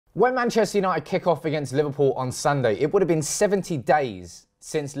When Manchester United kick off against Liverpool on Sunday, it would have been 70 days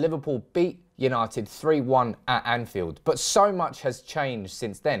since Liverpool beat United 3-1 at Anfield. But so much has changed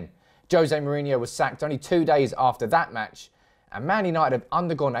since then. Jose Mourinho was sacked only 2 days after that match, and Man United have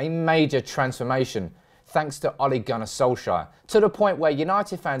undergone a major transformation thanks to Ole Gunnar Solskjaer, to the point where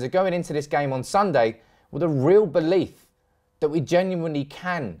United fans are going into this game on Sunday with a real belief that we genuinely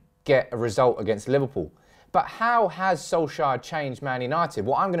can get a result against Liverpool. But how has Solskjaer changed Man United?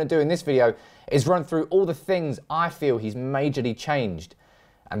 What I'm going to do in this video is run through all the things I feel he's majorly changed.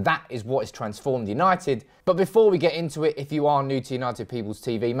 And that is what has transformed United. But before we get into it, if you are new to United People's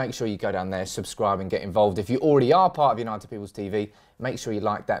TV, make sure you go down there, subscribe and get involved. If you already are part of United People's TV, make sure you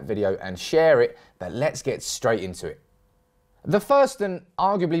like that video and share it. But let's get straight into it. The first and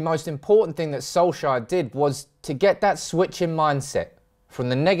arguably most important thing that Solskjaer did was to get that switch in mindset from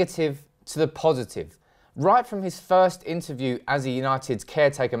the negative to the positive. Right from his first interview as a United's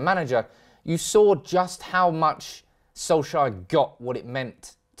caretaker manager, you saw just how much Solskjaer got what it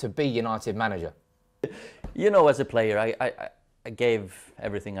meant to be United manager. You know, as a player, I gave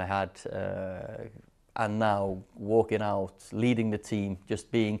everything I had, and now walking out, leading the team, just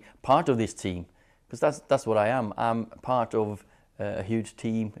being part of this team, because that's what I am. I'm part of a huge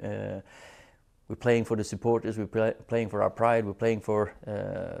team. We're playing for the supporters, we're playing for our pride, we're playing for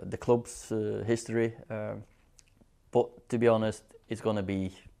the club's history. But to be honest, it's going to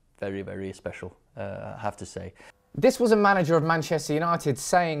be very, very special, I have to say. This was a manager of Manchester United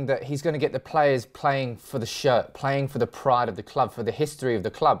saying that he's going to get the players playing for the shirt, playing for the pride of the club, for the history of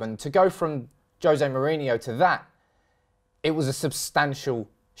the club. And to go from Jose Mourinho to that, it was a substantial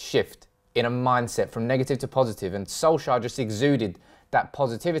shift in a mindset from negative to positive. And Solskjaer just exuded that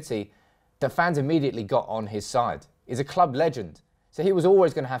positivity that fans immediately got on his side. He's a club legend, so he was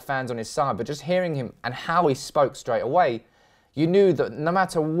always going to have fans on his side. But just hearing him and how he spoke straight away, you knew that no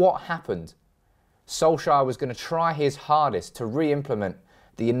matter what happened, Solskjaer was going to try his hardest to re-implement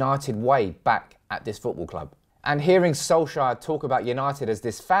the United way back at this football club. And hearing Solskjaer talk about United as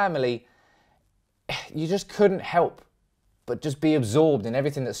this family, you just couldn't help but just be absorbed in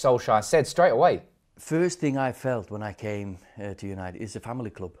everything that Solskjaer said straight away. First thing I felt when I came to United is a family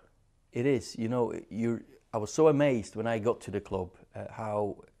club. It is, you know, I was so amazed when I got to the club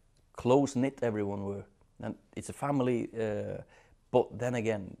how close-knit everyone were. And it's a family, but then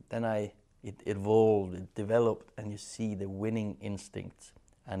again, it evolved, it developed, and you see the winning instincts.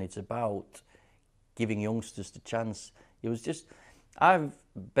 And it's about giving youngsters the chance. It was just, I've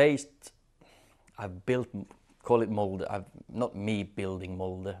built, call it Molde. Not me building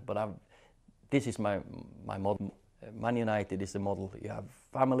Molde, but this is my model. Man United is the model. You have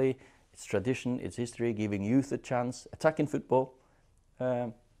family, it's tradition, it's history, giving youth a chance, attacking football,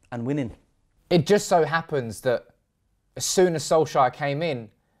 and winning. It just so happens that as soon as Solskjaer came in,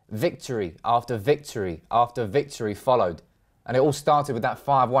 victory after victory after victory followed. And it all started with that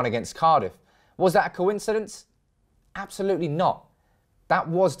 5-1 against Cardiff. Was that a coincidence? Absolutely not. That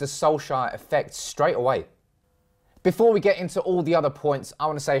was the Solskjaer effect straight away. Before we get into all the other points, I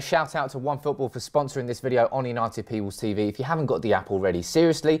want to say a shout out to OneFootball for sponsoring this video on United People's TV. If you haven't got the app already,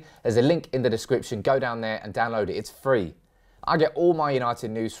 seriously, there's a link in the description. Go down there and download it. It's free. I get all my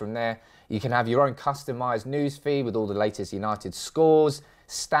United news from there. You can have your own customised news feed with all the latest United scores,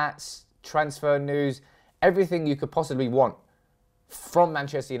 stats, transfer news, everything you could possibly want from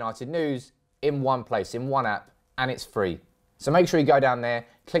Manchester United news in one place, in one app, and it's free. So make sure you go down there,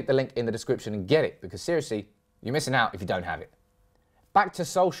 click the link in the description and get it, because seriously, you're missing out if you don't have it. Back to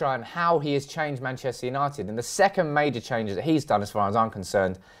Solskjaer and how he has changed Manchester United. And the second major change that he's done, as far as I'm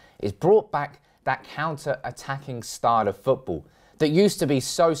concerned, is brought back that counter-attacking style of football that used to be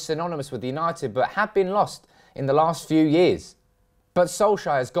so synonymous with United but had been lost in the last few years. But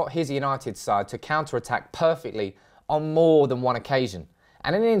Solskjaer has got his United side to counter-attack perfectly on more than one occasion.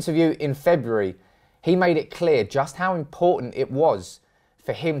 And in an interview in February, he made it clear just how important it was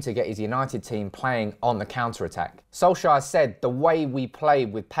for him to get his United team playing on the counter-attack. Solskjaer said the way we play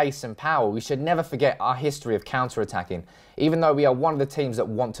with pace and power, we should never forget our history of counter-attacking, even though we are one of the teams that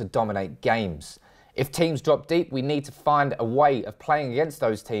want to dominate games. If teams drop deep, we need to find a way of playing against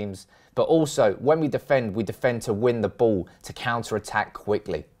those teams, but also when we defend to win the ball, to counter-attack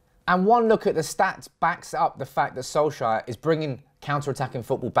quickly. And one look at the stats backs up the fact that Solskjaer is bringing counter-attacking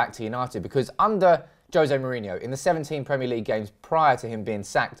football back to United, because under Jose Mourinho, in the 17 Premier League games prior to him being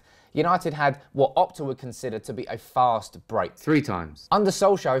sacked, United had what Opta would consider to be a fast break. 3 times. Under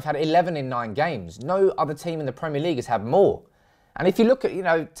Solskjaer, we've had 11 in 9 games. No other team in the Premier League has had more. And if you look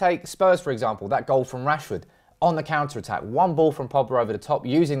at, take Spurs, for example, that goal from Rashford on the counter-attack, one ball from Pogba over the top,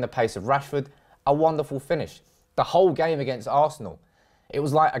 using the pace of Rashford, a wonderful finish. The whole game against Arsenal, It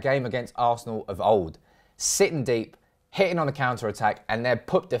was like a game against Arsenal of old. Sitting deep, hitting on a counter-attack, and their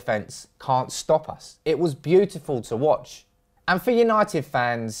put defence can't stop us. It was beautiful to watch. And for United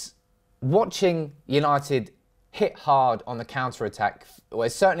fans, watching United hit hard on the counter-attack, well,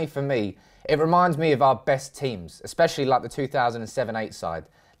 certainly for me, it reminds me of our best teams, especially like the 2007-8 side,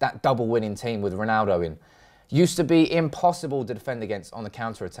 that double winning team with Ronaldo in. Used to be impossible to defend against on the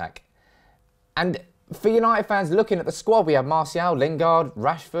counter-attack. And for United fans looking at the squad, we have Martial, Lingard,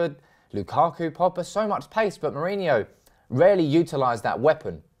 Rashford, Lukaku, Pogba, so much pace, but Mourinho rarely utilised that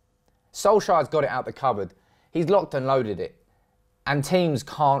weapon. Solskjaer's got it out the cupboard. He's locked and loaded it. And teams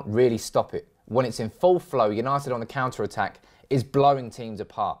can't really stop it. When it's in full flow, United on the counter-attack is blowing teams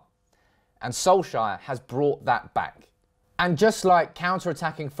apart. And Solskjaer has brought that back. And just like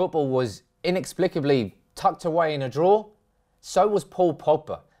counter-attacking football was inexplicably tucked away in a drawer, so was Paul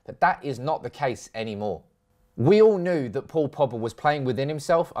Pogba. But that is not the case anymore. We all knew that Paul Pogba was playing within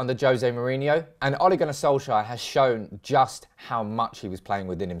himself under Jose Mourinho, and Ole Gunnar Solskjaer has shown just how much he was playing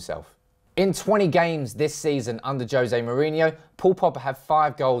within himself. In 20 games this season under Jose Mourinho, Paul Pogba had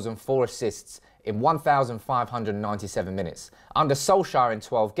 5 goals and 4 assists in 1,597 minutes. Under Solskjaer in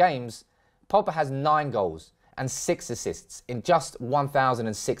 12 games, Pogba has 9 goals and 6 assists in just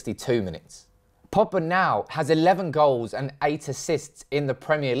 1,062 minutes. Pogba now has 11 goals and 8 assists in the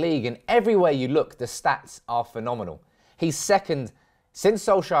Premier League, and everywhere you look, the stats are phenomenal. He's second, since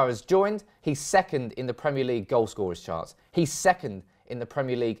Solskjaer has joined, he's second in the Premier League goal scorers charts. He's second in the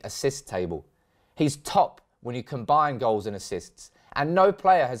Premier League assist table. He's top when you combine goals and assists. And no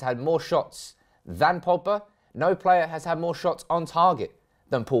player has had more shots than Pogba. No player has had more shots on target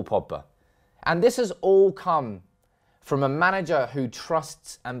than Paul Pogba. And this has all come from a manager who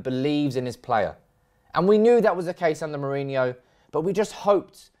trusts and believes in his player. And we knew that was the case under Mourinho, but we just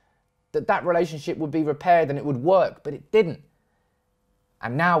hoped that that relationship would be repaired and it would work, but it didn't.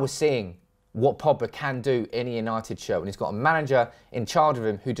 And now we're seeing what Pogba can do in a United shirt when he's got a manager in charge of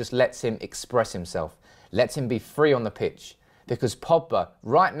him who just lets him express himself, lets him be free on the pitch. Because Pogba,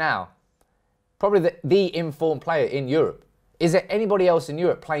 right now, probably the informed player in Europe. Is there anybody else in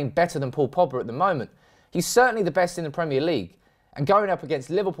Europe playing better than Paul Pogba at the moment? He's certainly the best in the Premier League. And going up against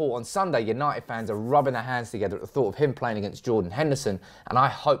Liverpool on Sunday, United fans are rubbing their hands together at the thought of him playing against Jordan Henderson. And I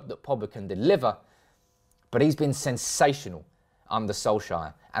hope that Pogba can deliver. But he's been sensational under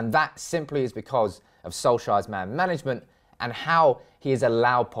Solskjaer. And that simply is because of Solskjaer's man management and how he has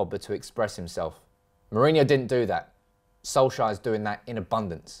allowed Pogba to express himself. Mourinho didn't do that. Solskjaer is doing that in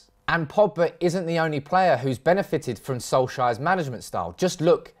abundance. And Pogba isn't the only player who's benefited from Solskjaer's management style. Just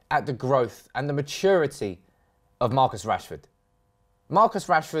look at the growth and the maturity of Marcus Rashford. Marcus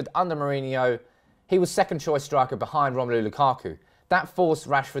Rashford, under Mourinho, he was second choice striker behind Romelu Lukaku. That forced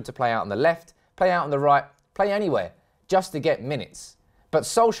Rashford to play out on the left, play out on the right, play anywhere, just to get minutes. But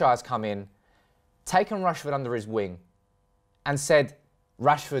Solskjaer's come in, taken Rashford under his wing, and said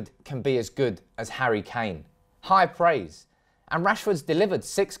Rashford can be as good as Harry Kane. High praise. And Rashford's delivered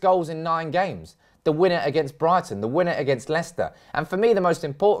 6 goals in 9 games. The winner against Brighton, the winner against Leicester. And for me, the most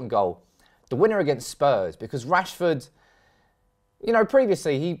important goal, the winner against Spurs, because Rashford, you know,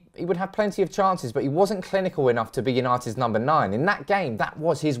 previously he would have plenty of chances, but he wasn't clinical enough to be United's number 9. In that game, that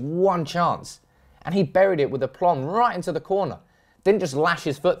was his one chance. And he buried it with aplomb right into the corner. Didn't just lash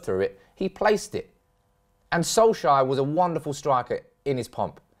his foot through it, he placed it. And Solskjaer was a wonderful striker in his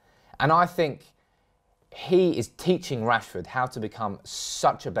pomp. And I think he is teaching Rashford how to become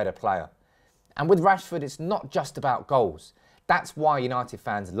such a better player. And with Rashford, it's not just about goals. That's why United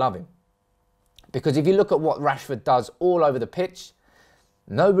fans love him. Because if you look at what Rashford does all over the pitch,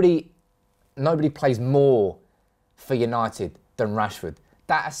 nobody plays more for United than Rashford.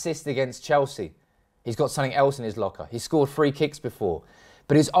 That assist against Chelsea, he's got something else in his locker. He scored free kicks before.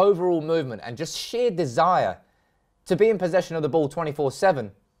 But his overall movement and just sheer desire to be in possession of the ball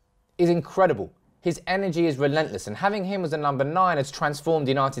 24/7 is incredible. His energy is relentless, and having him as a number 9 has transformed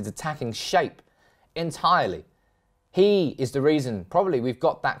United's attacking shape entirely. He is the reason, probably, we've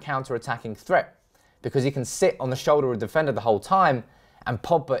got that counter-attacking threat, because he can sit on the shoulder of the defender the whole time, and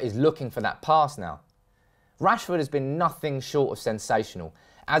Pogba is looking for that pass now. Rashford has been nothing short of sensational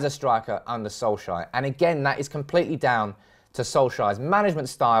as a striker under Solskjaer, and again, that is completely down to Solskjaer's management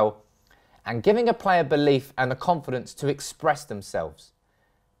style and giving a player belief and the confidence to express themselves.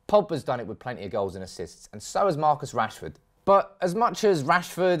 Pogba's done it with plenty of goals and assists, and so has Marcus Rashford. But as much as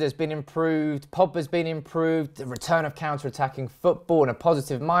Rashford has been improved, Pogba's been improved, the return of counter-attacking football and a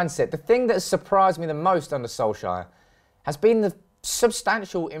positive mindset, the thing that has surprised me the most under Solskjaer has been the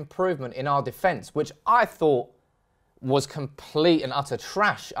substantial improvement in our defence, which I thought was complete and utter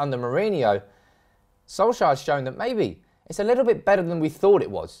trash under Mourinho. Solskjaer has shown that maybe it's a little bit better than we thought it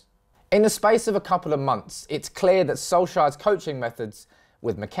was. In the space of a couple of months, it's clear that Solskjaer's coaching methods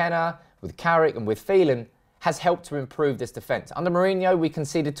with McKenna, with Carrick and with Phelan has helped to improve this defence. Under Mourinho, we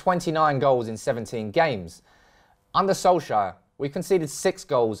conceded 29 goals in 17 games. Under Solskjaer, we conceded 6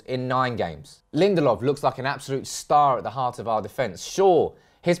 goals in 9 games. Lindelof looks like an absolute star at the heart of our defence. Sure,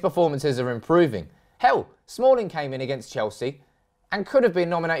 his performances are improving. Hell, Smalling came in against Chelsea and could have been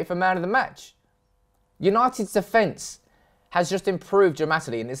nominated for man of the match. United's defence has just improved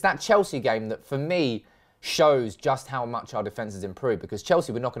dramatically, and it's that Chelsea game that, for me, shows just how much our defence has improved, because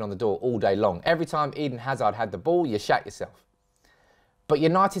Chelsea were knocking on the door all day long. Every time Eden Hazard had the ball, you shat yourself. But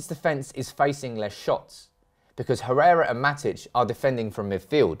United's defence is facing less shots, because Herrera and Matic are defending from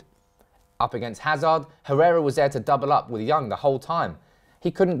midfield. Up against Hazard, Herrera was there to double up with Young the whole time.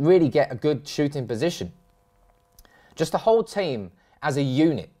 He couldn't really get a good shooting position. Just the whole team as a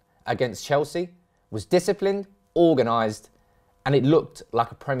unit against Chelsea was disciplined, organised, and it looked like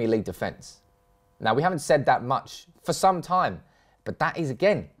a Premier League defence. Now, we haven't said that much for some time, but that is,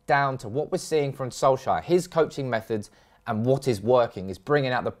 again, down to what we're seeing from Solskjaer. His coaching methods and what is working is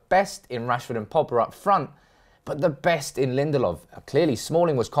bringing out the best in Rashford and Pogba up front, but the best in Lindelof. Clearly,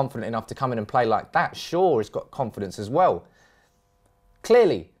 Smalling was confident enough to come in and play like that. Shaw has got confidence as well.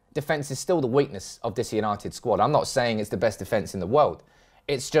 Clearly, defence is still the weakness of this United squad. I'm not saying it's the best defence in the world.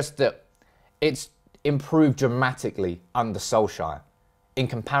 It's just that it's improved dramatically under Solskjaer in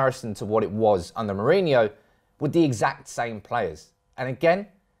comparison to what it was under Mourinho with the exact same players. And again,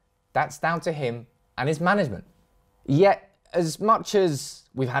 that's down to him and his management. Yet, as much as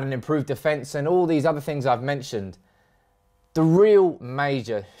we've had an improved defence and all these other things I've mentioned, the real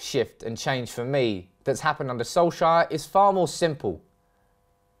major shift and change for me that's happened under Solskjaer is far more simple.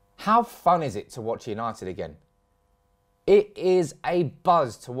 How fun is it to watch United again? It is a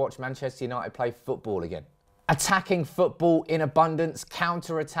buzz to watch Manchester United play football again. Attacking football in abundance,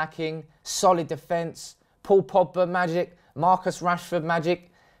 counter-attacking, solid defence, Paul Pogba magic, Marcus Rashford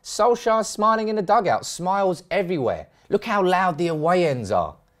magic. Solskjaer smiling in the dugout, smiles everywhere. Look how loud the away ends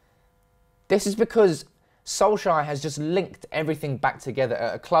are. This is because Solskjaer has just linked everything back together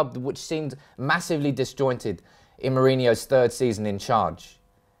at a club which seemed massively disjointed in Mourinho's 3rd season in charge.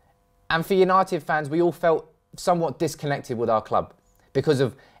 And for United fans, we all felt somewhat disconnected with our club because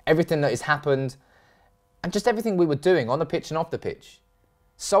of everything that has happened and just everything we were doing on the pitch and off the pitch.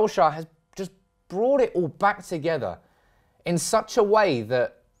 Solskjaer has just brought it all back together in such a way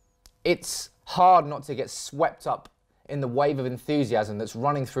that it's hard not to get swept up in the wave of enthusiasm that's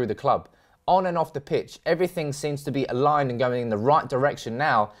running through the club. On and off the pitch, everything seems to be aligned and going in the right direction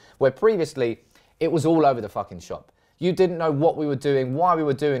now, where previously it was all over the fucking shop. You didn't know what we were doing, why we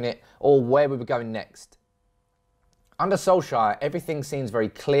were doing it, or where we were going next. Under Solskjaer, everything seems very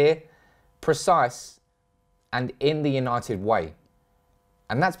clear, precise, and in the United way.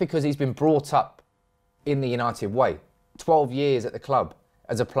 And that's because he's been brought up in the United way. 12 years at the club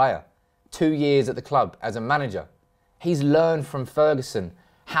as a player, 2 years at the club as a manager. He's learned from Ferguson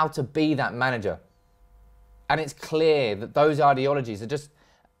how to be that manager. And it's clear that those ideologies are just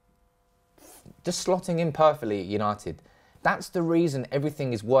slotting in perfectly at United. That's the reason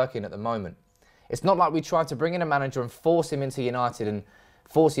everything is working at the moment. It's not like we tried to bring in a manager and force him into United and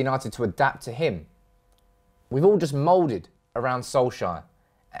force United to adapt to him. We've all just moulded around Solskjaer.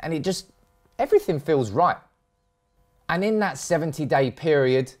 And everything feels right. And in that 70-day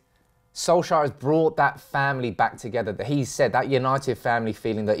period, Solskjaer has brought that family back together that he said, that United family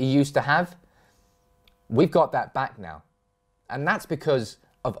feeling that he used to have. We've got that back now. And that's because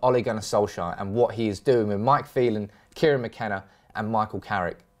of Ole Gunnar Solskjaer and what he is doing with Mike Phelan, Kieran McKenna and Michael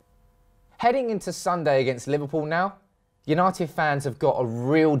Carrick. Heading into Sunday against Liverpool now, United fans have got a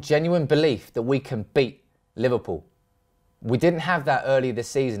real genuine belief that we can beat Liverpool. We didn't have that earlier this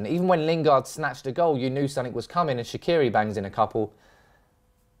season. Even when Lingard snatched a goal, you knew something was coming, and Shaqiri bangs in a couple.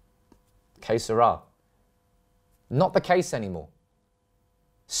 Que sera. Not the case anymore.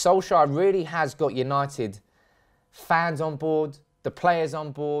 Solskjaer really has got United fans on board, the players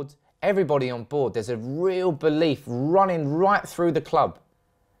on board, everybody on board. There's a real belief running right through the club.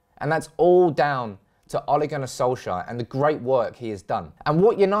 And that's all down to Ole Gunnar Solskjaer and the great work he has done. And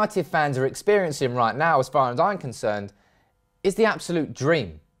what United fans are experiencing right now, as far as I'm concerned, is the absolute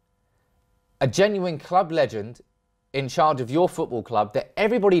dream. A genuine club legend in charge of your football club that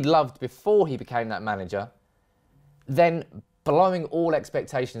everybody loved before he became that manager, then blowing all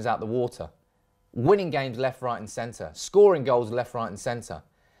expectations out the water. Winning games left, right and centre. Scoring goals left, right and centre.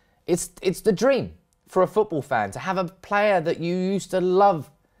 It's the dream for a football fan to have a player that you used to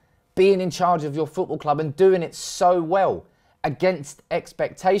love being in charge of your football club and doing it so well against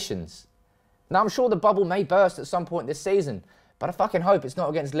expectations. Now, I'm sure the bubble may burst at some point this season, but I fucking hope it's not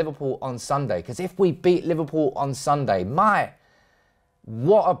against Liverpool on Sunday, because if we beat Liverpool on Sunday,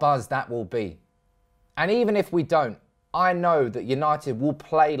 what a buzz that will be. And even if we don't, I know that United will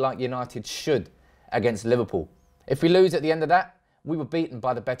play like United should against Liverpool. If we lose at the end of that, we were beaten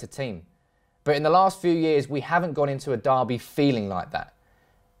by the better team. But in the last few years, we haven't gone into a derby feeling like that.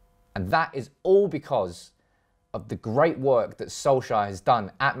 And that is all because of the great work that Solskjaer has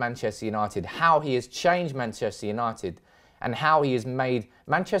done at Manchester United, how he has changed Manchester United, and how he has made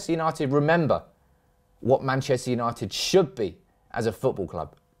Manchester United remember what Manchester United should be as a football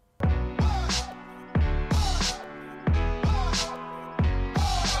club.